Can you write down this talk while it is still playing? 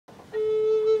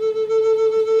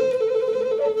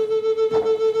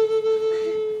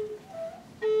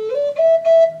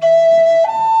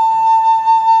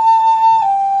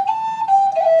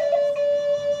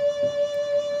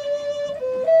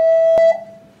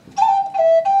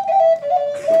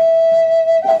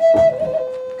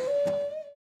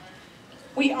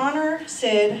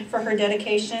for her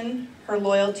dedication, her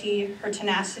loyalty, her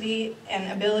tenacity,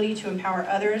 and ability to empower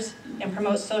others and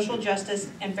promote social justice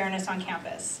and fairness on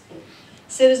campus.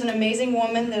 Sid is an amazing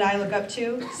woman that I look up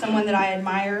to, someone that I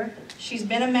admire. She's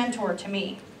been a mentor to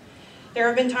me. There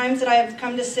have been times that I have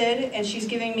come to Sid and she's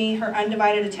giving me her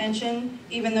undivided attention.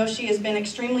 Even though she has been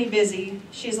extremely busy,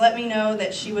 she's let me know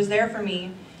that she was there for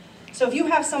me. So if you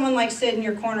have someone like Sid in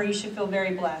your corner, you should feel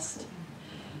very blessed.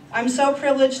 I'm so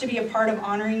privileged to be a part of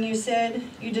honoring you, Sid.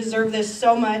 You deserve this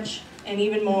so much and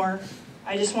even more.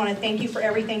 I just want to thank you for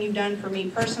everything you've done for me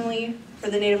personally, for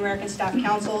the Native American Staff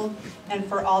Council, and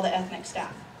for all the ethnic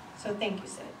staff. So thank you,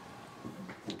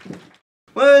 Sid.